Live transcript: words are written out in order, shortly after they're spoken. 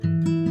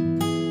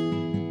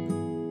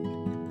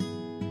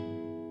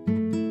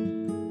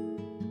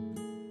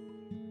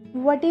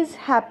What is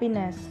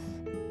happiness?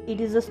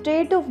 It is a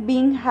state of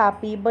being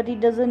happy, but it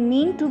doesn't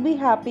mean to be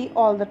happy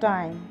all the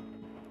time.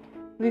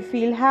 We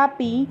feel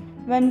happy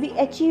when we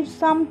achieve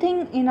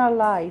something in our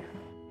life.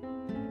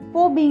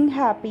 For being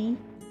happy,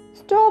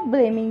 stop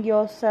blaming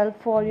yourself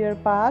for your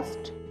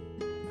past.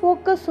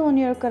 Focus on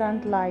your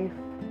current life.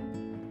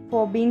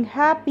 For being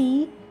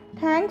happy,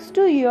 thanks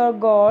to your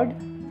God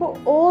for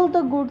all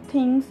the good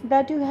things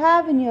that you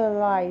have in your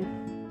life.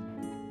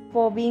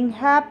 For being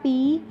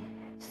happy,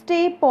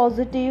 stay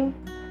positive,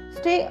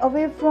 stay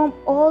away from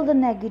all the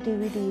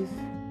negativities.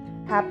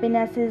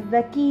 Happiness is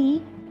the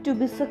key to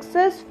be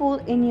successful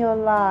in your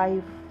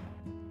life.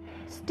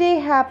 Stay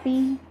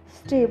happy,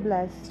 stay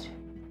blessed.